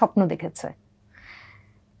ছক স্বপ্ন দেখেছে,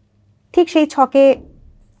 ঠিক সেই ছকে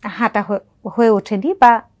হাঁটা হয়ে ওঠেনি,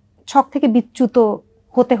 বা ছক থেকে বিচ্যুত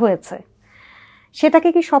হতে হয়েছে, সেটাকে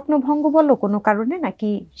কি স্বপ্নভঙ্গ বলো কোনো কারণে, নাকি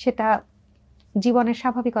সেটা জীবনের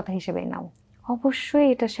স্বাভাবিকতা হিসেবেই নাও? অবশ্যই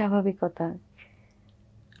এটা স্বাভাবিকতা।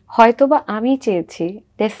 হয়তোবা আমি চেয়েছি,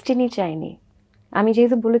 ডেস্টিনি চাইনি। আমি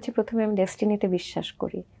যেহেতু বলেছি প্রথমে আমি ডেস্টিনিতে বিশ্বাস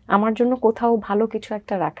করি, আমার জন্য কোথাও ভালো কিছু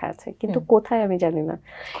একটা রাখা আছে, কিন্তু কোথায় আমি জানি না।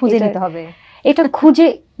 খুঁজে নিতে হবে। এটা খুঁজে,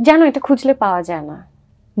 জানো, এটা খুঁজলে পাওয়া যায় না।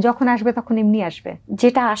 যখন আসবে তখন এমনি আসবে,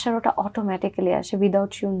 যেটা আসার ওটা অটোমেটিক্যালি আসে,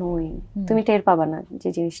 উইদাউট ইউ নোইং। তুমি টের পাবা না যে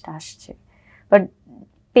জিনিসটা আসছে, বাট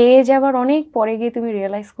পেয়ে যাবার অনেক পরে গিয়ে তুমি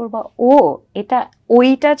রিয়েলাইজ করবা, ও এটা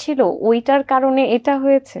ওইটা ছিল, ওইটার কারণে এটা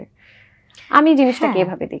হয়েছে। আমি জিনিসটাকে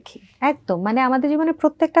এভাবে দেখি। একদম, মানে আমাদের জীবনে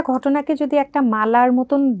প্রত্যেকটা ঘটনাকে যদি একটা মালার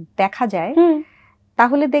মতন দেখা যায়,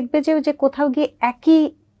 তাহলে দেখবে যে কোথাও গিয়ে একই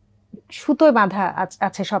সুতোয় বাঁধা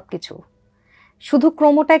আছে সবকিছু, শুধু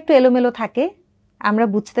ক্রমটা একটু এলোমেলো থাকে, আমরা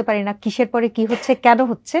বুঝতে পারি না কিসের পরে কি হচ্ছে, কেন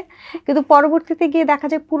হচ্ছে, কিন্তু পরবর্তীতে গিয়ে দেখা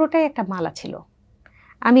যায় পুরোটাই একটা মালা ছিল।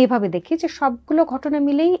 আমি এভাবে দেখি যে সবগুলো ঘটনা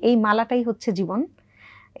মিলেই এই মালাটাই হচ্ছে জীবন।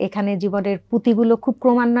 এখানে জীবনের পুঁতিগুলো খুব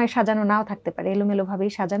ক্রমান্বয়ে সাজানো নাও থাকতে পারে,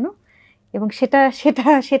 এলোমেলোভাবেই সাজানো, এবং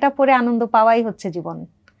সেটা পরে আনন্দ পাওয়াই হচ্ছে জীবন।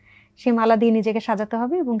 সেই মালা দিয়ে নিজেকে সাজাতে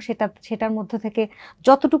হবে, এবং সেটার মধ্য থেকে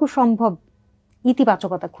যতটুকু সম্ভব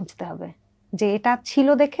ইতিবাচকতা খুঁজতে হবে, যে এটা ছিল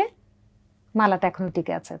দেখে মালাটা এখনো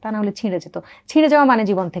টিকে আছে, তা না হলে ছিঁড়ে যেত। ছিঁড়ে যাওয়া মানে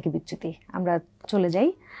জীবন থেকে বিচ্যুতি, আমরা চলে যাই,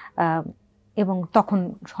 এবং তখন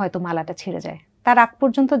হয়তো মালাটা ছিঁড়ে যায়। তার আগ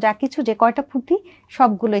পর্যন্ত যা কিছু, যে কয়টা পুঁতি,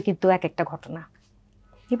 সবগুলোই কিন্তু এক একটা ঘটনা।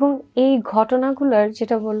 এবং এই ঘটনাগুলোর,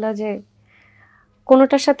 যেটা বললা যে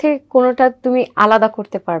কোনোটার সাথে কোনোটা তুমি আলাদা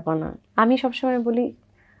করতে পারবা না, আমি সবসময় বলি,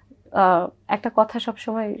 একটা কথা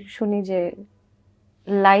সবসময় শুনি যে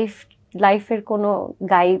লাইফের কোনো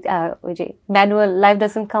গাইড, ওই যে manual, life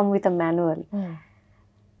doesn't come with a manual.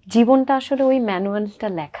 জীবনটা আসলে ওই ম্যানুয়ালটা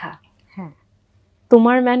লেখা। হ্যাঁ,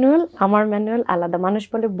 তোমার ম্যানুয়াল আমার ম্যানুয়াল আলাদা। মানুষ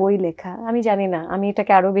বলে বই লেখা, আমি জানি না, আমি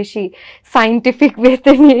এটাকে আরো বেশি সায়েন্টিফিক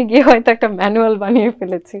ওয়েতে নিয়ে গিয়ে হয়তো একটা ম্যানুয়াল বানিয়ে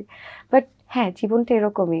ফেলেছি। বাট হ্যাঁ, জীবনটা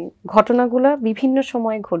এরকমই, ঘটনাগুলো বিভিন্ন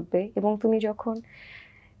সময় ঘটবে এবং তুমি যখন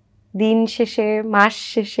দিন শেষে, মাস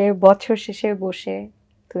শেষে, বছর শেষে বসে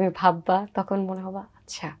তুমি ভাববা, তখন মনে হবে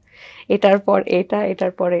আচ্ছা এটার পর এটা,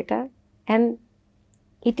 এটার পর এটা, অ্যান্ড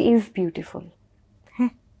ইট ইজ বিউটিফুল।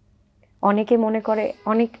 অনেকে মনে করে,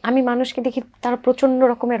 আমি মানুষকে দেখি তারা প্রচন্ড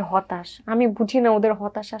রকমের হতাশ, আমি বুঝি না ওদের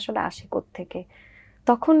হতাশ আসলে আসে কোত্থেকে।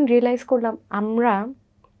 তখন রিয়েলাইজ করলাম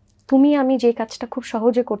তুমি আমি যে কাজটা খুব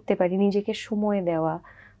সহজে করতে পারি, নিজেকে সময় দেওয়া,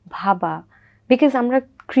 ভাবা, বিকজ আমরা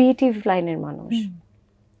ক্রিয়েটিভ লাইনের মানুষ।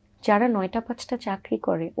 যারা 9টা 5টা চাকরি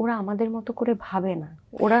করে ওরা আমাদের মতো করে ভাবে না,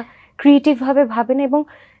 ওরা ক্রিয়েটিভ ভাবে ভাবে না, এবং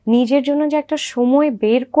নিজের জন্য যে একটা সময়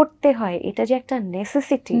বের করতে হয়, এটা যে একটা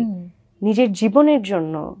নেসেসিটি নিজের জীবনের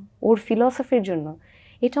জন্য, ওর ফিলসফির জন্য,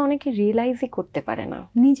 এটা অনেকে রিয়েলাইজই করতে পারে না।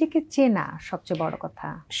 নিজেকে চেনা সবচেয়ে বড় কথা।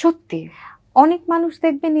 সত্যি অনেক মানুষ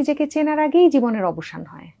দেখবে নিজেকে চেনার আগেই জীবনের অবসান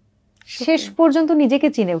হয়, শেষ পর্যন্ত নিজেকে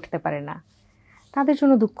চিনে উঠতে পারে না। তাদের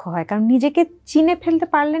জন্য দুঃখ হয়, কারণ নিজেকে চিনে ফেলতে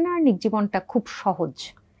পারলে না আর জীবনটা খুব সহজ।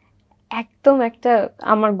 একদম একটা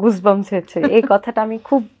আমার গুজবাম্পস হয়েছে এই কথাটা, আমি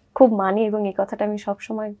খুব খুব মানি, এবং এই কথাটা আমি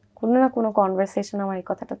সবসময় কোনো না কোনো কনভারসেশন আমার এই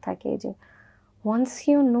কথাটা থাকে যে once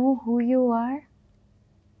you know who you are,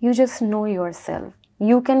 you just know yourself,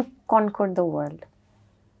 you can conquer the world.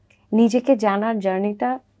 নিজেকে জানার জার্নিটা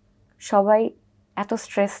সবাই এত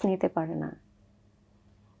স্ট্রেস নিতে পারে না।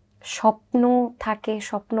 স্বপ্ন থাকে,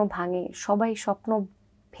 স্বপ্ন ভাঙে, সবাই স্বপ্ন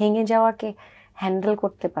ভেঙে যাওয়াকে হ্যান্ডেল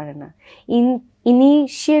করতে পারে না।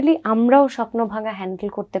 ইনিশিয়ালি আমরাও স্বপ্ন ভাঙা হ্যান্ডেল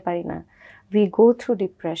করতে পারি না। We go through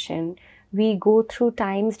depression, we go through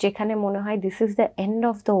Times যেখানে মনে হয় this is the end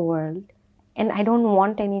of the world and I don't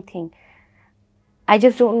want anything. I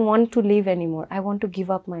just don't want to live anymore. I want to give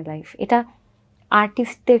up my life. এটা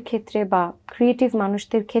আর্টিস্টদের ক্ষেত্রে বা creative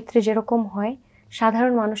মানুষদের ক্ষেত্রে যেরকম হয়,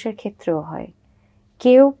 সাধারণ মানুষের ক্ষেত্রেও হয়।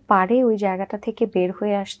 কেউ পারে ওই জায়গাটা থেকে বের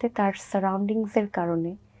হয়ে আসতে তার সারাউন্ডিংসের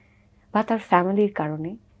কারণে বা তার ফ্যামিলির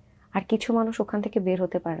কারণে, আর কিছু মানুষ ওখান থেকে বের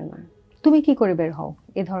হতে পারে না। তুমি কি করে বের হও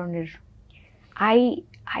এ ধরনের?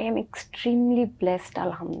 I am extremely blessed,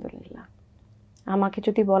 আলহামদুলিল্লাহ। আমাকে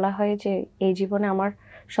যদি বলা হয় যে এই জীবনে আমার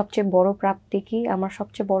সবচেয়ে বড় প্রাপ্তি কি, আমার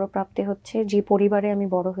সবচেয়ে বড় প্রাপ্তি হচ্ছে যে পরিবারে আমি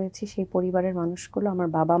বড় হয়েছি সেই পরিবারের মানুষগুলো, আমার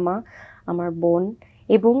বাবা মা, আমার বোন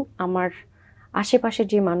এবং আমার আশেপাশের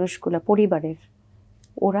যে মানুষগুলো পরিবারের,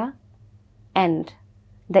 ওরা, and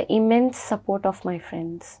the immense support of my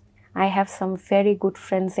friends. I have some very good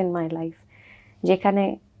friends in my life, যেখানে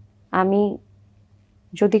আমি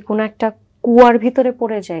যদি কোনো একটা কুয়ার ভিতরে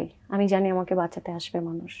পড়ে যাই, আমি জানি আমাকে বাঁচাতে আসবে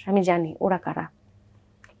মানুষ, আমি জানি ওরা কারা।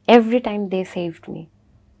 Every time they saved me.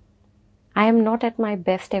 I am not at my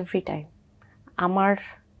best every time. আমার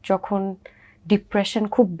যখন ডিপ্রেশন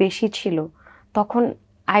খুব বেশি ছিল তখন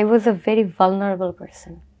I was a very vulnerable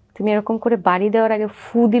person. তুমি এরকম করে বাড়ি দেওয়ার আগে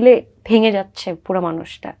ফু দিলে ভেঙে যাচ্ছে পুরো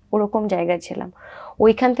মানুষটা, ওরকম জায়গায় ছিলাম।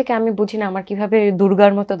 ওইখান থেকে আমি বুঝি না আমার কিভাবে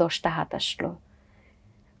দুর্গার মতো 10টা হাত আসলো।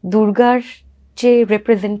 দুর্গার যে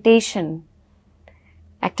রিপ্রেজেন্টেশন,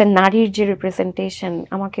 একটা নারীর যে রিপ্রেজেন্টেশন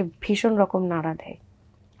আমাকে ভীষণ রকম নাড়া দেয়।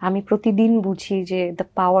 আমি প্রতিদিন বুঝি যে the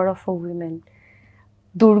power of a women.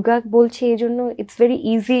 Durga বলছি এই জন্য it's very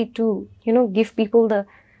easy to give people the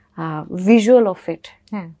visual of it.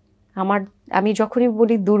 হ্যাঁ, আমি যখনই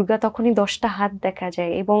বলি দুর্গা তখনই 10টা হাত দেখা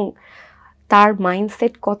যায়, এবং তার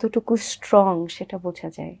মাইন্ডসেট কতটুকু স্ট্রং সেটা বোঝা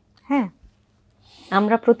যায়। হ্যাঁ,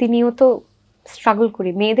 আমরা প্রতিনিয়ত স্ট্রাগল করি।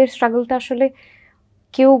 মেয়েদের স্ট্রাগলটা আসলে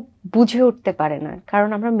কেউ বুঝে উঠতে পারে না, কারণ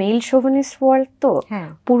আমরা মেল শোভনিস্ট ওয়ার্ল্ড, তো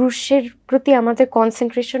পুরুষের প্রতি আমাদের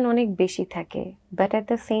কনসেন্ট্রেশন অনেক বেশি থাকে। But at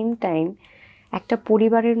the same time একটা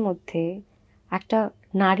পরিবারের মধ্যে একটা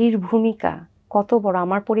নারীর ভূমিকা কত বড়।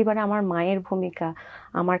 আমার পরিবারে আমার মায়ের ভূমিকা,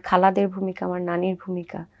 আমার খালাদের ভূমিকা, আমার নানির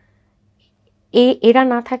ভূমিকা, এরা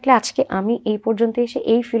না থাকলে আজকে আমি এই পর্যন্ত এসে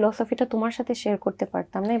এই ফিলসফিটা তোমার সাথে শেয়ার করতে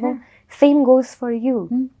পারতাম না। এবং সেম গোজ ফর ইউ।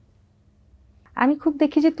 আমি খুব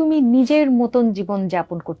দেখি যে তুমি নিজের মতন জীবন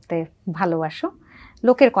যাপন করতে ভালোবাসো,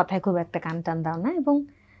 লোকের কথায় খুব একটা কান টান দাও না, এবং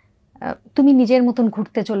তুমি নিজের মতন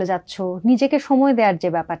ঘুরতে চলে যাচ্ছ, নিজেকে সময় দেওয়ার যে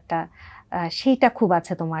ব্যাপারটা সেইটা খুব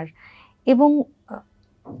আছে তোমার, এবং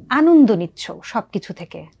আনন্দ নিচ্ছ সবকিছু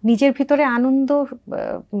থেকে। নিজের ভিতরে আনন্দ,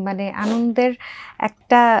 মানে আনন্দের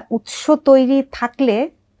একটা উৎস তৈরি থাকলে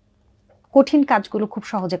কঠিন কাজগুলো খুব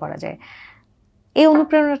সহজে করা যায়। এই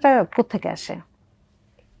অনুপ্রেরণাটা কোত্থেকে আসে?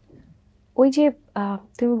 ওই যে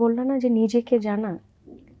তুমি বললে না যে নিজেকে জানা,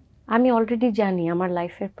 আমি অলরেডি জানি আমার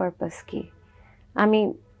লাইফের পারপাস কি।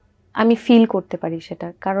 আমি ফিল করতে পারি সেটা,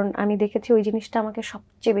 কারণ আমি দেখেছি ওই জিনিসটা আমাকে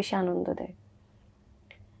সবচেয়ে বেশি আনন্দ দেয়।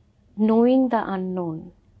 নোয়িং দ্য আননোন,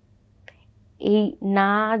 এই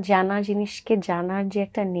না জানা জিনিসকে জানার যে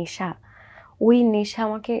একটা নেশা, ওই নেশা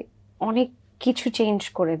আমাকে অনেক কিছু চেঞ্জ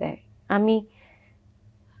করে দেয়। আমি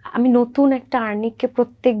আমি নতুন একটা আর্নিককে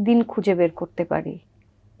প্রত্যেক দিন খুঁজে বের করতে পারি।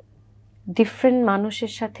 ডিফারেন্ট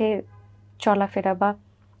মানুষের সাথে চলাফেরা বা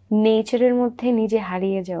নেচারের মধ্যে নিজে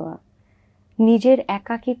হারিয়ে যাওয়া, নিজের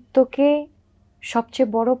একাকিত্বকে সবচেয়ে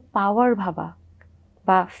বড় পাওয়ার ভাবা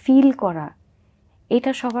বা ফিল করা,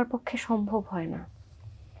 এটা সবার পক্ষে সম্ভব হয় না।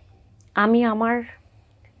 আমি আমার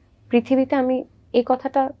পৃথিবীতে, আমি এই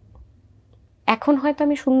কথাটা এখন হয়তো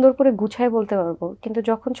আমি সুন্দর করে গুছায় বলতে পারবো, কিন্তু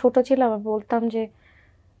যখন ছোট ছিলাম আমি বলতাম যে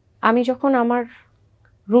আমি যখন আমার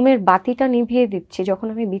রুমের বাতিটা নিভিয়ে দিচ্ছি, যখন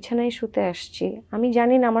আমি বিছানায় শুতে আসছি, আমি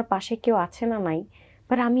জানি না আমার পাশে কেউ আছে না নাই,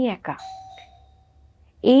 বাট আমি একা।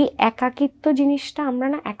 এই একাকিত্ব জিনিসটা আমরা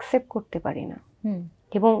না অ্যাকসেপ্ট করতে পারি না,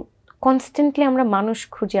 এবং কনস্ট্যান্টলি আমরা মানুষ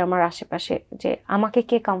খুঁজি আমার আশেপাশে যে আমাকে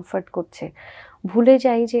কে কমফর্ট করছে। ভুলে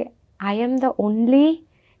যাই যে I am the only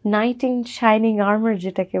night in shining armour,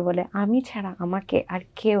 যেটাকে বলে, আমি ছাড়া আমাকে আর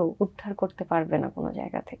কেউ উদ্ধার করতে পারবে না কোনো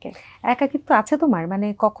জায়গা থেকে। একাকিত্ব আছে তোমার? মানে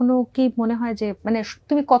কখনো কি মনে হয় যে মানে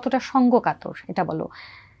তুমি কতটা সঙ্গকাতর এটা বলো?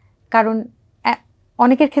 কারণ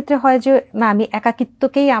অনেকের ক্ষেত্রে হয় যে না, আমি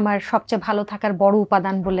একাকিত্বকেই আমার সবচেয়ে ভালো থাকার বড়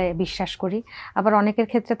উপাদান বলে বিশ্বাস করি। আবার অনেকের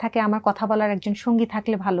ক্ষেত্রে থাকে আমার কথা বলার একজন সঙ্গী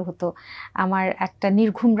থাকলে ভালো হতো, আমার একটা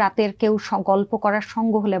নির্ঘুম রাতের কেউ গল্প করার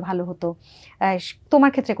সঙ্গ হলে ভালো হতো।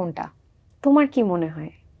 তোমার ক্ষেত্রে কোনটা? তোমার কি মনে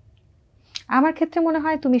হয়? আমার ক্ষেত্রে মনে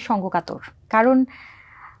হয় তুমি সঙ্গকাতর। কারণ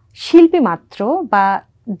শিল্পী মাত্র বা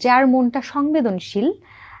যার মনটা সংবেদনশীল,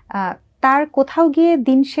 তার কোথাও গিয়ে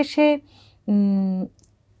দিন শেষে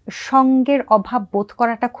সঙ্গের অভাব বোধ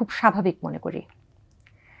করাটা খুব স্বাভাবিক মনে করি।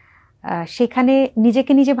 সেখানে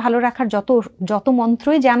নিজেকে নিজে ভালো রাখার যত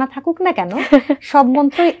মন্ত্রই জানা থাকুক না কেন, সব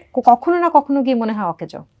মন্ত্রই কখনো না কখনো গিয়ে মনে হয়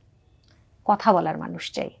অকেজো। কথা বলার মানুষ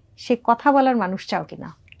চাই। সে কথা বলার মানুষ চাও কিনা?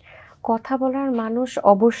 কথা বলার মানুষ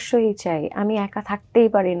অবশ্যই চাই। আমি একা থাকতেই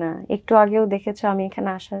পারি না। একটু আগেও দেখেছো আমি এখানে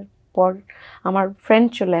আসার পর আমার ফ্রেন্ড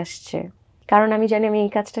চলে আসছে, কারণ আমি জানি আমি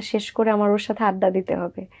এই কাজটা শেষ করে আমার ওর সাথে আড্ডা দিতে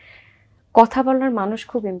হবে। কথা বলার মানুষ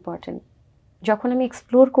খুব ইম্পর্টেন্ট। যখন আমি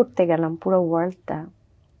এক্সপ্লোর করতে গেলাম পুরো ওয়ার্ল্ডটা,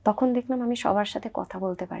 তখন দেখলাম আমি সবার সাথে কথা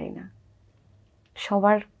বলতে পারি না,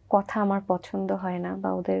 সবার কথা আমার পছন্দ হয় না, বা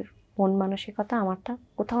ওদের মন মানসিকতা আমারটা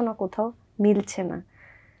কোথাও না কোথাও মিলছে না।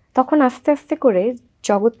 তখন আস্তে আস্তে করে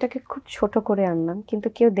জগৎটাকে খুব ছোট করে আনলাম, কিন্তু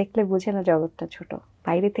কেউ দেখলে বুঝে না জগৎটা ছোট।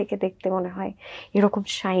 বাইরে থেকে দেখতে মনে হয় এরকম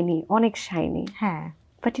শাইনি, অনেক শাইনি, হ্যাঁ,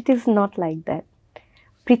 but it is not like that.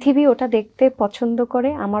 পৃথিবী ওটা দেখতে পছন্দ করে,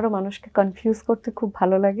 আমারও মানুষকে কনফিউজ করতে খুব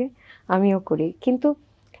ভালো লাগে, আমিও করি। কিন্তু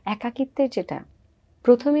একাকিত্বের যেটা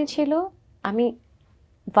প্রথমে ছিল, আমি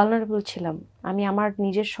ভালনারেবল ছিলাম, আমি আমার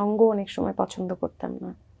নিজের সঙ্গ অনেক সময় পছন্দ করতাম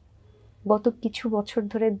না। গত কিছু বছর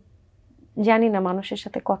ধরে জানি না, মানুষের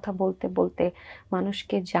সাথে কথা বলতে বলতে,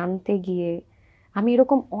 মানুষকে জানতে গিয়ে আমি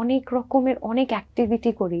এরকম অনেক রকমের অনেক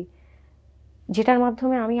অ্যাক্টিভিটি করি যেটার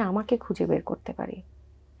মাধ্যমে আমি আমাকে খুঁজে বের করতে পারি।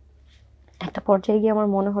 একটা পর্যায়ে গিয়ে আমার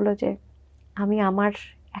মনে হলো যে আমি আমার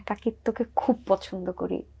একাকিত্বকে খুব পছন্দ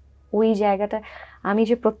করি। ওই জায়গাটা, আমি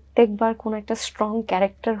যে প্রত্যেকবার কোনো একটা স্ট্রং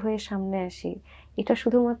ক্যারেক্টার হয়ে সামনে আসি, এটা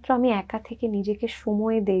শুধুমাত্র আমি একা থেকে নিজেকে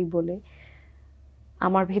সময় দেই বলে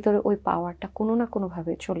আমার ভিতরে ওই পাওয়ারটা কোনো না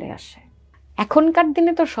কোনোভাবে চলে আসে। এখনকার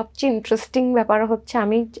দিনে তো সবচেয়ে ইন্টারেস্টিং ব্যাপার হচ্ছে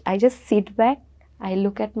I just seat back, I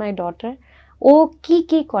look at my daughter. ও কি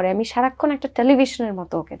কি করে আমি সারাক্ষণ একটা টেলিভিশনের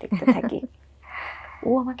মতো ওকে দেখতে থাকি।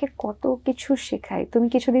 ও আমাকে কত কিছু শেখায়। তুমি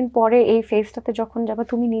কিছুদিন পরে এই ফেজটাতে যখন যাবে,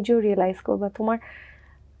 তুমি নিজেও রিয়েলাইজ করবে তোমার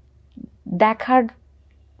দেখার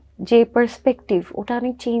যে পার্সপেক্টিভ, ওটা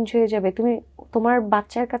অনেক চেঞ্জ হয়ে যাবে। তুমি তোমার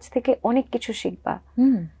বাচ্চার কাছ থেকে অনেক কিছু শিখবা।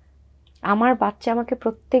 আমার বাচ্চা আমাকে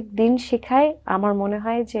প্রত্যেক দিন শেখায়। আমার মনে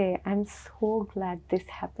হয় যে I am so glad this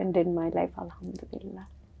happened in my life, আলহামদুলিল্লাহ।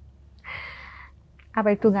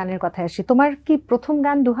 আবার একটু গানের কথায় আসি। তোমার কি প্রথম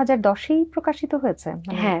গান 2010-এই প্রকাশিত হয়েছে?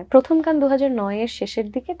 হ্যাঁ, প্রথম গান 2009-এর শেষের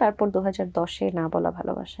দিকে, তারপর 2010-এ না বলা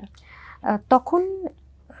ভালোবাসা। তখন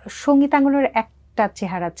সঙ্গীতাঙ্গনের একটা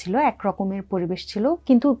চেহারা ছিল, এক রকমের পরিবেশ ছিল,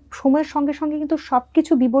 কিন্তু সময়ের সঙ্গে সঙ্গে কিন্তু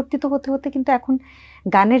সবকিছু বিবর্তিত হতে হতে কিন্তু এখন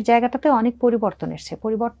গানের জায়গাটাতে অনেক পরিবর্তন এসেছে।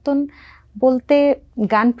 পরিবর্তন বলতে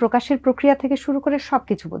গান প্রকাশের প্রক্রিয়া থেকে শুরু করে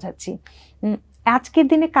সবকিছু বোঝাচ্ছি। আজকের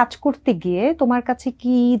দিনে কাজ করতে গিয়ে তোমার কাছে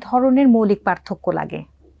কি ধরনের মৌলিক পার্থক্য লাগে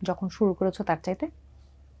যখন শুরু করেছো তার চাইতে?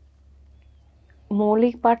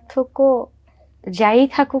 মৌলিক পার্থক্য যাই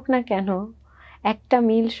থাকুক না কেন, একটা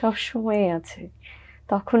মিল সব সময় আছে।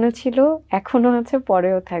 তখনও ছিল, এখনো আছে,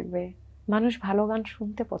 পরেও থাকবে। মানুষ ভালো গান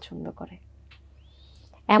শুনতে পছন্দ করে।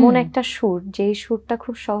 এমন একটা সুর, যেই সুরটা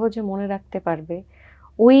খুব সহজে মনে রাখতে পারবে,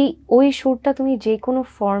 ওই সুরটা তুমি যে কোনো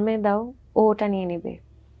ফর্মে দাও, ও ওটা নিয়ে নেবে।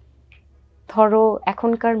 ধরো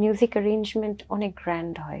এখনকার মিউজিক অ্যারেঞ্জমেন্ট অনেক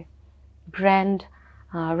গ্র্যান্ড হয়, ব্র্যান্ড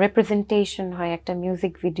রিপ্রেজেন্টেশন হয়, একটা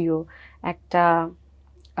মিউজিক ভিডিও, একটা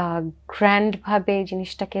গ্র্যান্ড ভাবে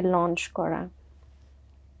জিনিসটাকে লঞ্চ করা,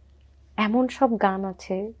 এমন সব গান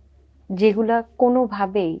আছে যেগুলা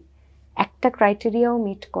কোনোভাবেই একটা ক্রাইটেরিয়াও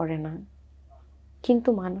মিট করে না, কিন্তু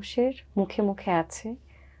মানুষের মুখে মুখে আছে,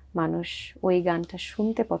 মানুষ ওই গানটা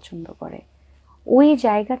শুনতে পছন্দ করে। ওই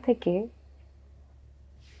জায়গা থেকে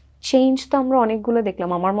চেঞ্জ তো আমরা অনেকগুলো দেখলাম।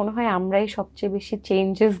 আমার মনে হয় আমরাই সবচেয়ে বেশি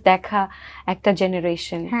চেঞ্জেস দেখা একটা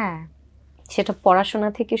জেনারেশন। হ্যাঁ, সেটা পড়াশোনা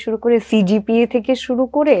থেকে শুরু করে, সিজিপিএ থেকে শুরু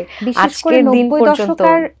করে বিশেষ করে আজকের দিন 90 পর্যন্ত।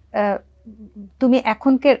 দশকের তুমি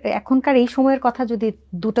এখনকার এই সময়ের কথা যদি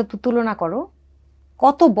দুটো তুলনা করো,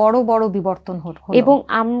 কত বড় বড় বিবর্তন হলো। এবং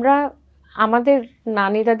আমরা, আমাদের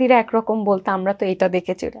নানি দাদিরা একরকম বলতো, আমরা তো এটা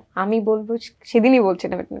দেখেছি। আমি বলবো, সেদিনই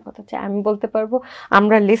বলছিলাম একটা কথা, আমি বলতে পারবো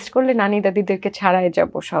আমরা লিস্ট করলে নানি দাদিদেরকে ছাড়াই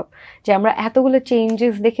যাব সব, যে আমরা এতগুলো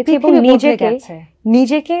চেঞ্জেস দেখেছি এবং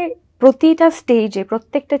নিজেকে প্রতিটা স্টেজে,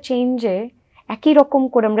 প্রত্যেকটা চেঞ্জে একই রকম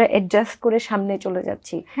করে আমরা অ্যাডজাস্ট করে সামনে চলে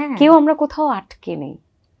যাচ্ছি। কেউ আমরা কোথাও আটকে নেই।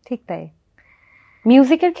 ঠিক তাই,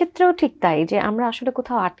 মিউজিকের ক্ষেত্রেও ঠিক তাই, যে আমরা আসলে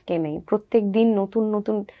কোথাও আটকে নেই। প্রত্যেক দিন নতুন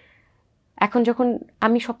নতুন। এখন যখন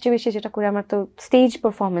আমি সবচেয়ে বেশি যেটা করি, আমার তো স্টেজ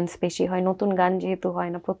পারফরমেন্স বেশি হয়, নতুন গান যেহেতু হয়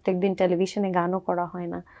না, প্রত্যেকদিন টেলিভিশনে গানও করা হয়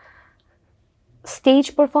না, স্টেজ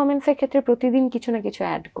পারফরমেন্সের ক্ষেত্রে প্রতিদিন কিছু না কিছু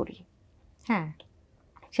অ্যাড করি। হ্যাঁ,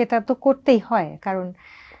 সেটা তো করতেই হয়, কারণ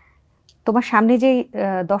তোমার সামনে যে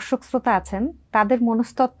দর্শক শ্রোতা আছেন তাদের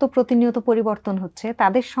মনস্তত্ত্ব প্রতিনিয়ত পরিবর্তন হচ্ছে,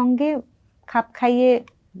 তাদের সঙ্গে খাপ খাইয়ে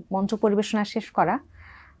মঞ্চ পরিবেশনা শেষ করা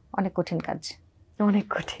অনেক কঠিন কাজ। অনেক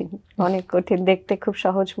কঠিন, অনেক কঠিন। দেখতে খুব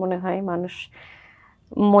সহজ মনে হয়, মানুষ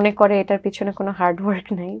মনে করে এটার পিছনে কোনো হার্ড ওয়ার্ক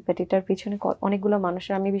নেই, বাট এটার পিছনে অনেকগুলো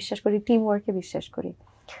মানুষের, আমি বিশ্বাস করি টিম ওয়ার্কে বিশ্বাস করি।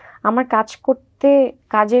 আমার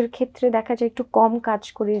কাজের ক্ষেত্রে দেখা যায় একটু কম কাজ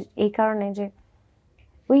করি এই কারণে যে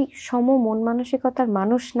ওই মন মানসিকতার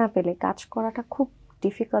মানুষ না পেলে কাজ করাটা খুব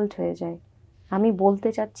ডিফিকাল্ট হয়ে যায়। আমি বলতে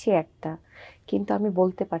চাচ্ছি একটা, কিন্তু আমি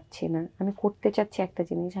বলতে পারছি না। আমি করতে চাচ্ছি একটা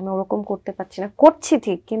জিনিস, আমি ওরকম করতে পারছি না। করছি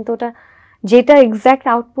ঠিক, কিন্তু ওটা যেটা এক্স্যাক্ট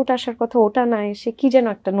আউটপুট আসার কথা ওটা না এসে কি যেন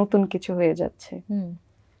একটা নতুন কিছু হয়ে যাচ্ছে।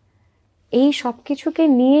 এই সব কিছুকে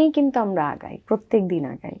নিয়েই কিন্তু আমরা আগাই, প্রত্যেক দিন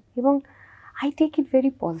আগাই, এবং I take it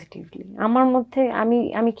very positively. আমার মধ্যে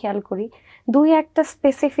আমি খেয়াল করি দুই একটা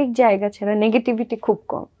স্পেসিফিক জায়গা ছাড়া নেগেটিভিটি খুব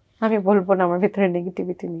কম। আমি বলবো না আমার ভিতরে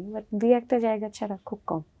নেগেটিভিটি নেই, বাট দুই একটা জায়গা ছাড়া খুব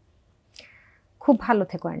কম। খুব ভালো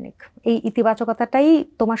থেকো আর্নিক। এই ইতিবাচকতাটাই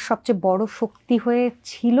তোমার সবচেয়ে বড় শক্তি হয়ে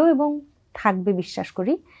ছিল এবং থাকবে বিশ্বাস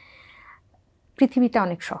করি। পৃথিবীটা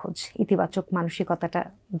অনেক সহজ, ইতিবাচক মানসিকতাটা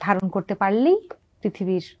ধারণ করতে পারলেই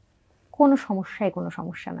পৃথিবীর কোনো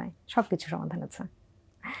সমস্যা নয়, সবকিছু সমাধান আছে।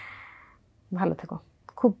 ভালো থেকো।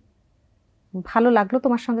 খুব ভালো লাগলো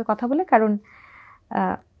তোমার সঙ্গে কথা বলে, কারণ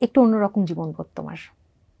একটু অন্যরকম জীবনবোধ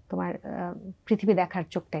তোমার পৃথিবী দেখার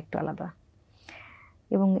চোখটা একটু আলাদা,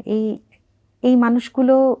 এবং এই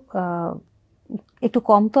মানুষগুলো একটু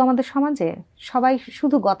কম তো আমাদের সমাজে। সবাই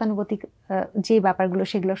শুধু গতানুগতিক যে ব্যাপারগুলো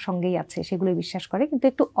সেগুলোর সঙ্গেই আছে, সেগুলোই বিশ্বাস করে, কিন্তু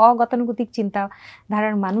একটু অগতানুগতিক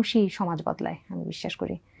চিন্তাধারার মানুষই সমাজ বদলায়, আমি বিশ্বাস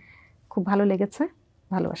করি। খুব ভালো লেগেছে,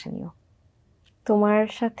 ভালোবাসা নিও। তোমার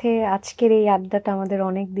সাথে আজকের এই আড্ডাটা আমাদের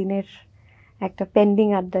অনেক দিনের একটা পেন্ডিং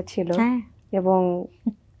আড্ডা ছিল, এবং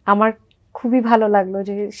আমার খুবই ভালো লাগলো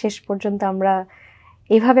যে শেষ পর্যন্ত আমরা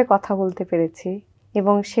এভাবে কথা বলতে পেরেছি,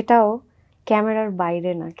 এবং সেটাও ক্যামেরার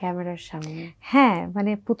বাইরে না, ক্যামেরার সামনে। হ্যাঁ,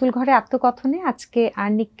 মানে পুতুল ঘরে আত্মকথনে আজকে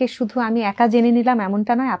আর্নিককে শুধু আমি একা জেনে নিলাম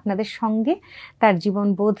এমনটা নয়, আপনাদের সঙ্গে তার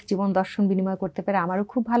জীবনবোধ, জীবন দর্শন বিনিময় করতে পেরে আমারও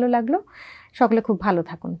খুব ভালো লাগলো। সকলে খুব ভালো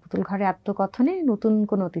থাকুন। পুতুল ঘরে আত্মকথনে নতুন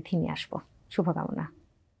কোনো অতিথি নিয়ে আসবো। শুভকামনা।